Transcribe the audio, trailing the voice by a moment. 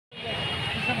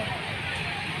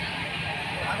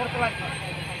আগরতলা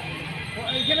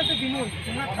এইখানে তো দিন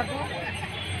তোমরা থাকো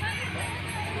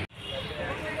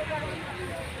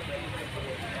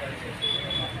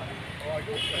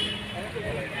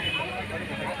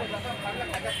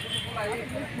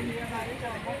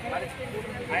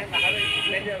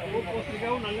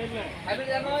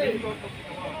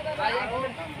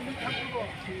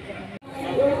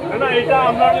না এটা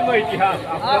আপনার ইতিহাস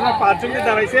আপনারা পাঁচজনকে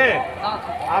দাঁড়াইছে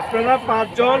আপনারা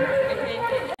পাঁচজন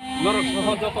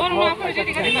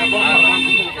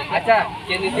আচ্ছা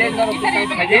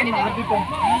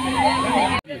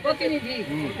প্রতিনিধি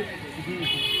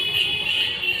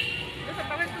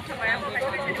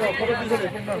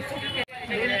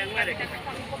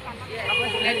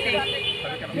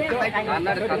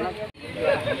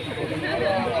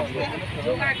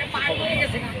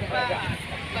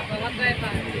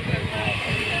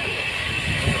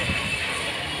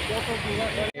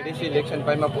इलेक्शन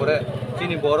पाइमा परे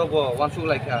चीनी बर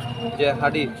बwlaiखा जे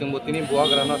हादी जोंबो तिनि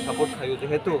बुआग्रानो सपोर्ट खायो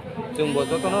जेहेतु जोंबो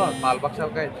जतनो माल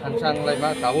बाक्साखाय थांसां लाइमा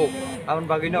जाबो आउन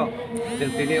बागिनो जों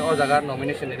तिनि अ जागा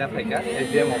नमिनेशन दिना फाइका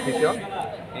एसडीएम अफिसआव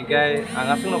इंगाय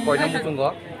आंगासुनो कयना मुसुंगो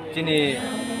चीनी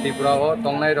त्रिपुराओ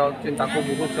तंनाय र चिन्ताखौ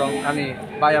बहुत सं आनि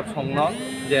बायाब संनो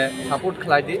जे सपोर्ट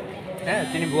खालायदि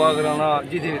चीनी बुआग्रानो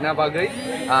जिदिना बागै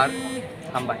आर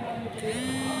हामबाय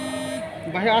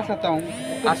भाई आशा तो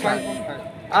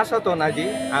आशा तो नादी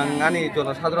आं आंनि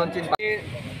जनसाधारण चिन्ता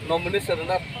नमिनेशन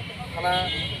ना खाना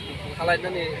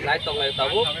खालायनानै लाइ तंलाय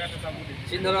दाबो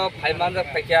चिनरो फाइमान जा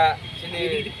फाइका चिनि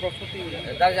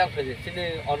दाजा फैजे चिनि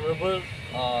अनरेबल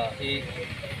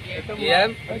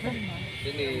एम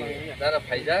चिनि दारा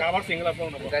फाइजा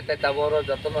गायता दाबरो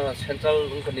जतन सेंट्रल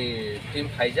उननि टीम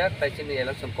फाइजा ताइ चिनि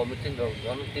इलेक्शन कमिटि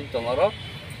जन टीम तंगरो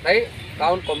ताइ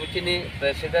काउंट कमिटि नि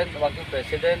प्रेसिडेंट वर्किंग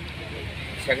प्रेसिडेंट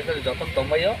सेक्रेटारि जतन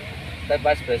तंबायो ताइ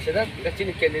वाइस प्रेसिडेंट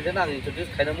चिनि कैंडिडेट आं इंट्रोड्यूस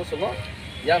खायना मुसुङो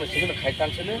yang sini kaitan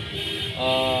sini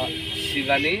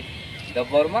Sigani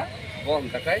Daborma bon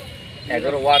kakai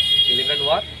 11 watt 11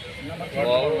 watt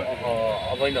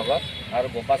Aboy Nagar আর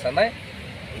বোপা সানাই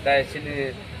তাই sini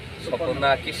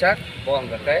Sopurna Kisak bon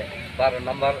kakai 12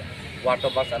 number watt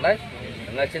basanai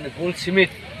ngai sini Gul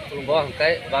Simit bon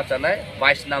kakai basanai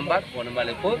 22 number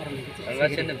Bonmalipur ngai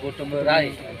sini Gotumurai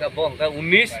ka bon ka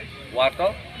 19 watt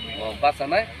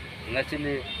basanai ngai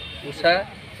sini Usa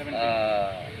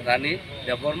रानी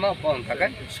देवबर्मा बन थाकाय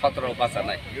 17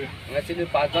 बासानाय ngasini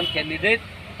 5 jon candidate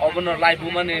obono live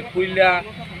mane puila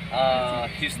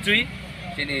history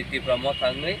tini Tripura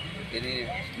mothangai tini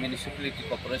municipality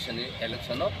corporation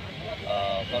election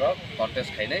borok contest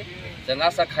khainai jeng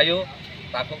asa khayo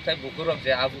takok thai bukurok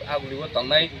je agulibo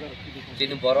tangnai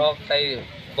tini borok thai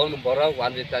bong borok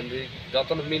wanji tanri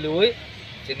joton milui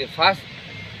tini first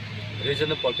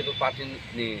regional political party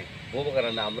ni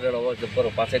bobogarana amre rawo je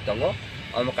borok pasai tango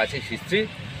ama kaise history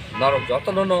norok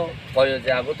jotono koyo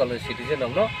je ago tole citizen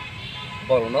no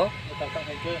borono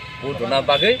budona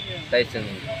bagai tai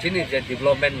chini je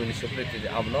development municipality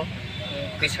amno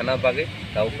tisana bagai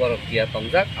tau borok kia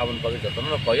tongjak amon bagai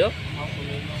jotono koyo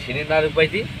sini naru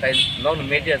baidi tai non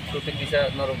media through te kisa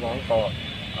norok bong ko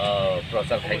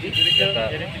প্রচার খাইছি এটা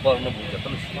বর্ণ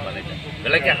বুঝাতন মানে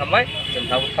বেলাকে হামাই जों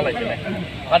তাও খালাইছে না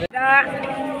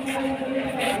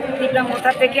ত্রিপুরা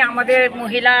মোথা থেকে আমাদের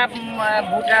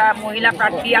মহিলা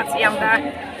প্রার্থী আছে আমরা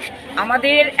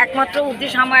আমাদের একমাত্র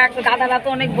উদ্দেশ্য আমার দাদারা তো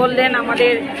অনেক বললেন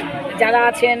আমাদের যারা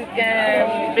আছেন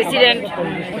প্রেসিডেন্ট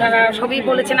ওনারা সবই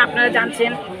বলেছেন আপনারা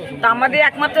জানছেন তো আমাদের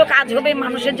একমাত্র কাজ হবে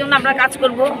মানুষের জন্য আমরা কাজ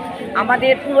করব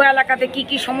আমাদের পুরো এলাকাতে কি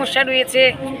কি সমস্যা রয়েছে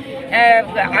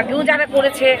আগেও যারা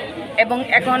করেছে এবং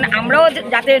এখন আমরাও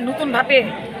যাতে নতুনভাবে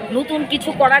নতুন কিছু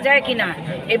করা যায় কিনা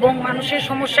এবং মানুষের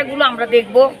সমস্যাগুলো আমরা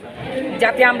দেখব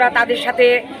যাতে আমরা তাদের সাথে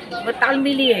তাল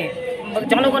মিলিয়ে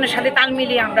জনগণের সাথে তাল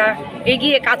মিলিয়ে আমরা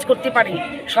এগিয়ে কাজ করতে পারি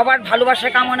সবার ভালোবাসা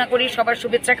কামনা করি সবার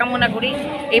শুভেচ্ছা কামনা করি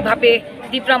এইভাবে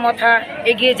ত্রিপুরা মথা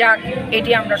এগিয়ে যাক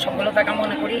এটি আমরা সফলতা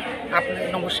কামনা করি আপনাদের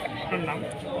নমস্কার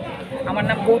আমার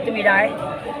নাম গৌতমী রায়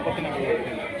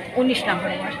 19 নম্বর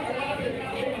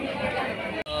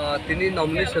তিনি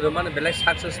নমিনেশন মানে বেলায়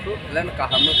সাকসেসফুল লেন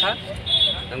কাহামনো থা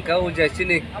उनका जैसे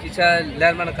नहीं किसा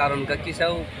लेर मन कारण का किसा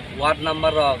वार्ड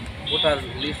नंबर वोटर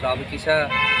लिस्ट अब किसा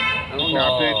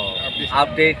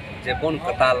अपडेट जे बन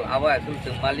कताल अब এখন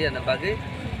जों मालिया ना बागे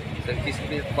जों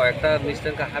किसबि कयेकटा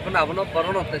मिस्टेक का हाबन आबनो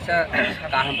परनो तसा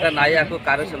काहमका नायाको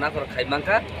कार्यसना कर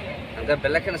खाइमांका उनका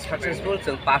बेलाकेन सक्सेसफुल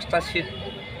जों 5टा सीट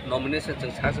नमिनेशन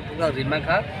जों सक्सेसफुल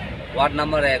रिमांका वार्ड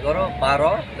नंबर 11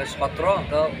 12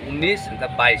 17 19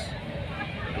 22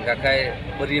 उनका काय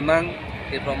रिमांग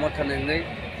के प्रमोशन ने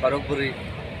खरगपुरी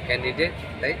कैंडिडेट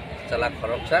ताई चला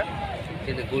खरबसा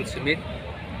चिनि गुल cement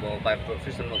bye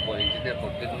professional engineer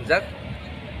complete जाक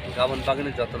गाबोन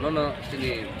बागैनि जतन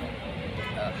जोंनि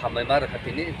हामायमा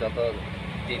रोखाथिनि जत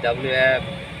DWF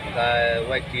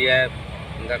YTF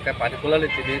enggak particularly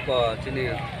sini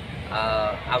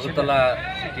Agartala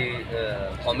City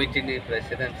Committee ni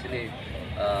President sini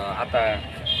Ata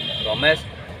Romesh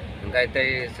enggak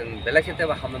itu sen belak kita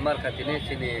hamamar katini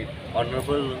sini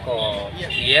Honorable ko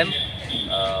PM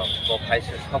ko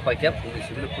Vice Speaker Pulis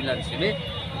sini punya sini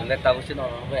enggak tahu sini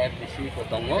Honorable MPC ko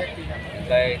tongo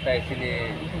enggak itu sini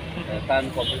tan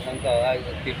komisi ka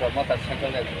diplomat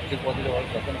central di bodi level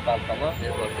joton pal tama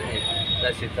sini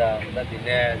dasita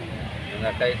dadine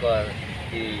ngakai ko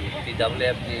di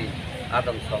DWF di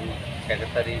Adam Song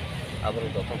Secretary abang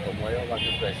joton tomoyo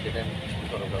wakil Presiden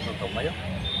ko joton tomoyo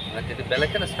nanti di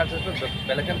belakan successful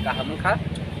belakan kaham kha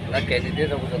na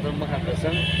candidate ko joton ma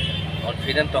kasang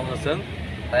confident tongasang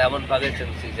tayaman bagai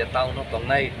cengsi jetau no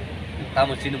tongnai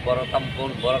tamu sini borok tamu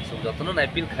bon borok sung joton na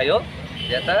appeal khayo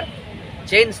jeta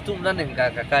change to nan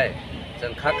hingga kakai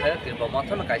jeng kha khayo tirbo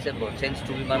mathon kaise bo change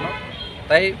to mano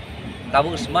tai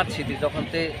tabu smart city যখন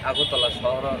তে আগরতলা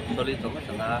শহর চলি তো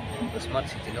না smart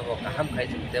city নব কাহাম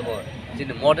খাইছে দেব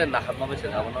যিনি modern না হামবে সে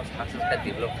গাবন সাকসেস কা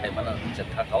ডেভেলপ খাই মানা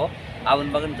চেষ্টা খাও আবন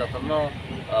বাগন যতন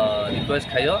রিকোয়েস্ট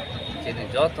খাইও যিনি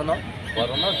যতন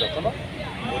বরন যতন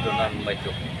বুদনান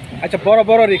বাইতো আচ্ছা বড়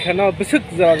বড় রেখানো বিসক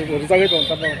জায়গায় তো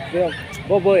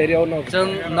বব এরিয়াও ন जों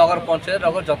नगर पञ्चायत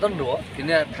रगर जतन रहो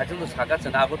तिनी थाजों साका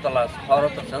जों আগরতলা শহর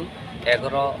তো जों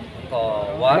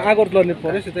 11 वार्ड আগরতলাनि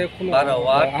পরে সেটা কোন 12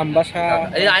 वार्ड আমবাসা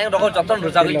এই আইন রগর যতন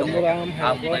রজাগই তো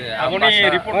আপনি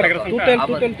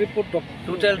রিপোর্ট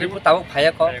টোটাল রিপোর্ট তাও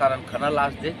ফায়া ক কারণ খানা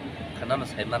লাস্ট ডে খানা না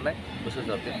সাইমানাय বসু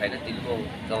জতে ফাইনা তিনবো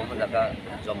গাवमा জায়গা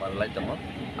জমা লাই দङ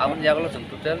आबन जागलो जों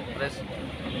টোটাल प्रेस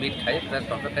মিট খাই প্রেস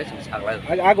কনফারেন্স খাই সাগলাই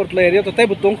আগরতলা এরিয়া তো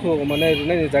তাইবো দংখো মানে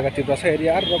নাই জায়গা তিব্রাসা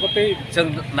এরিয়া আর রগতে जों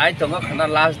नाय दङ खाना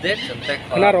लास्ट डे जों ताय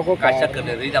खाना रगो कायसा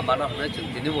कने रिजा मानो हने जों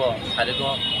दिनिबो सारिगो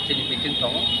सिनि मिटिं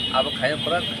दङ आबो खाय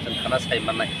परा जों खाना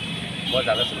साइमानाय बो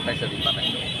जागा जों कायसा दिमानाय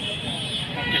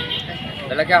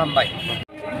बेलाके हामबाय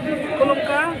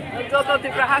खुलुमखा जत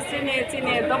तिब्रा हासिनि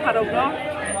चिनि दफारगनो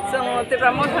जों तिब्रा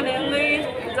मथानि ngै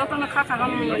जतन खाखा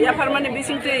हम याफार माने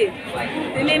बिसिंति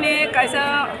दिनैनि कायसा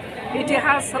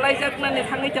इतिहास सलायजाकनानै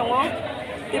थाङै दङ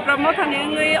तिब्रा मथानि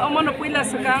ngै अमन पुइला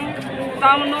सगां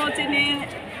टाउनो चिनि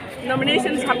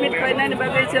नमिनेशन सबमिट खालामनायनि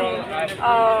बागै जों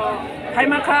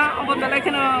फाइमाखा अब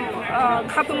बेलाखेनो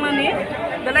खातंनानि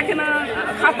बेलाखेनो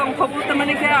खातं खबु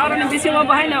तमानिखे आरो बिसिङाव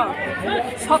बाहायनो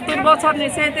 70 बछरनि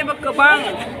सेतेबो गोबां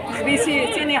बिसि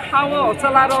चिनि हावो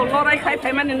चलारो लरायखाय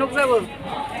फाइमानि नुकजाबो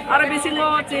आरो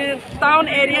बिसिङाव टाउन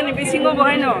एरियानि बिसिङाव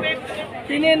बाहायनो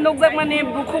दिनै नुकजाक माने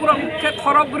बुखुग्रं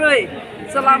खरब्रै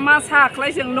लामा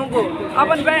साख्लाय जों नंगौ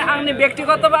आबनबाय आंनि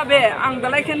व्यक्तिगत भाबे आं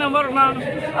बेलाखेनो बरना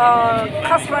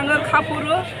खास्राङो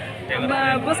खापुरो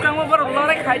बुसखाङो बर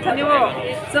लराय खायथानिबो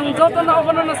जों जतन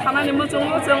अबननो सानानि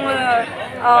मोजोङो जों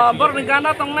बरनि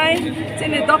गाना दंनाय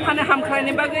जोंनि दफानि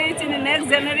हामख्रायनि बागै जोंनि नेक्स्ट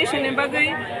जेनेरेशननि बागै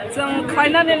जों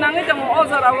खायनानै नाङै दङ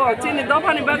अजरावो जोंनि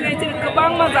दफानि बागै जों गोबां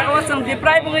मोजाङाव जों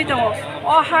दिप्राय बुङै दङ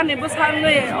अ हानि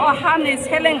बुसाङै अ हानि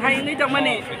सेलें हायङै दं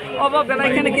माने अब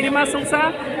बेलाखेनो गिरिमा संसा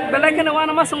बेलाखेनो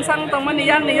वानमा संसां दं माने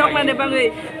यांनि यगनानि बागै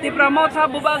दिप्रा मथा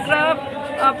बुबाग्रा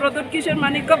प्रदुत किशोर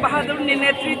मानिक बाहादुरनि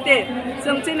नेतृत्वे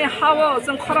जों जोंनि हावो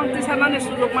जों खरंथि साननानै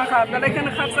सुजुग माखा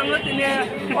बेलाखेनो खारसाङो दिनै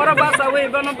अरबासावै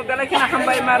बनो बेलाखेनो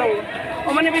हामबाय मारो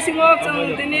अमाने बिसिङो जों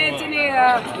दिनै जोंनि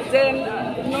जे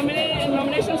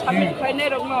नमिनेशन सबमिट खालामनाय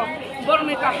रगनो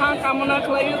बरनि काहा कामना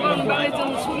खालायो बरनि बागै जों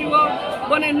सुरियो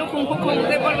बने नुखुं फुखुं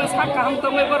दे बरनि साखा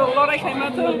हामतमै बर लरायखाय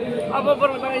माथो अब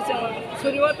बरनि बागै जों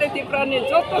सुरियो ते तिप्रानि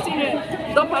जत जोंनि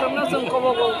दफारनो जों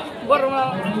कबगो बरनो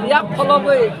याक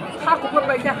फलबै खाखुफोर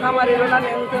बायदि हामारि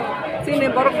रोनानै ओंथों जोंनि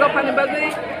बरफ दफानि बागै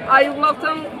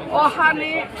आयुग्लावथों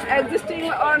अहानि एक्जिस्टिं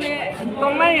अरनि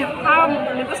दंनाय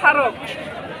हामनिबो सारक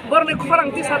बरनि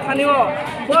खरांथि सा थानियो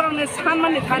बरनि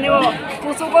सानमानि थानियो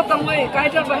कुसुगो दंबै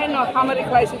गाइडर बाहायनो हामारि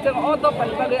खालायसिथों अ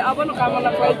दफानि बागै आबनो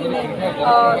कामना खालाय दिनै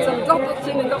जों जत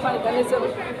जोंनि दफानि थानि जों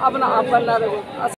आबनो आबान आरो